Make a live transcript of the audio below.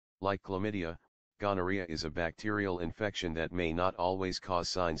Like chlamydia, gonorrhea is a bacterial infection that may not always cause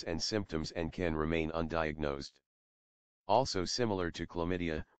signs and symptoms and can remain undiagnosed. Also similar to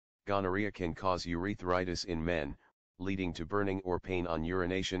chlamydia, gonorrhea can cause urethritis in men, leading to burning or pain on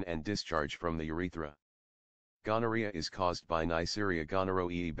urination and discharge from the urethra. Gonorrhea is caused by Neisseria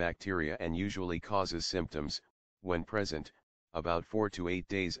gonorrhoeae bacteria and usually causes symptoms, when present, about 4 to 8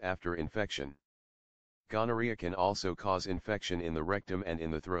 days after infection. Gonorrhea can also cause infection in the rectum and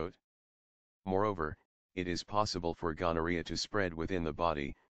in the throat. Moreover, it is possible for gonorrhea to spread within the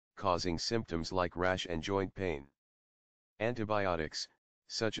body, causing symptoms like rash and joint pain. Antibiotics,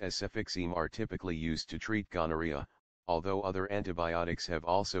 such as cefixime, are typically used to treat gonorrhea, although other antibiotics have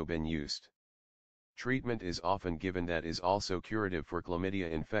also been used. Treatment is often given that is also curative for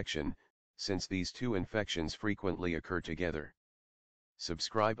chlamydia infection, since these two infections frequently occur together.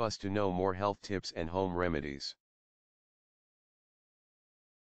 Subscribe us to know more health tips and home remedies.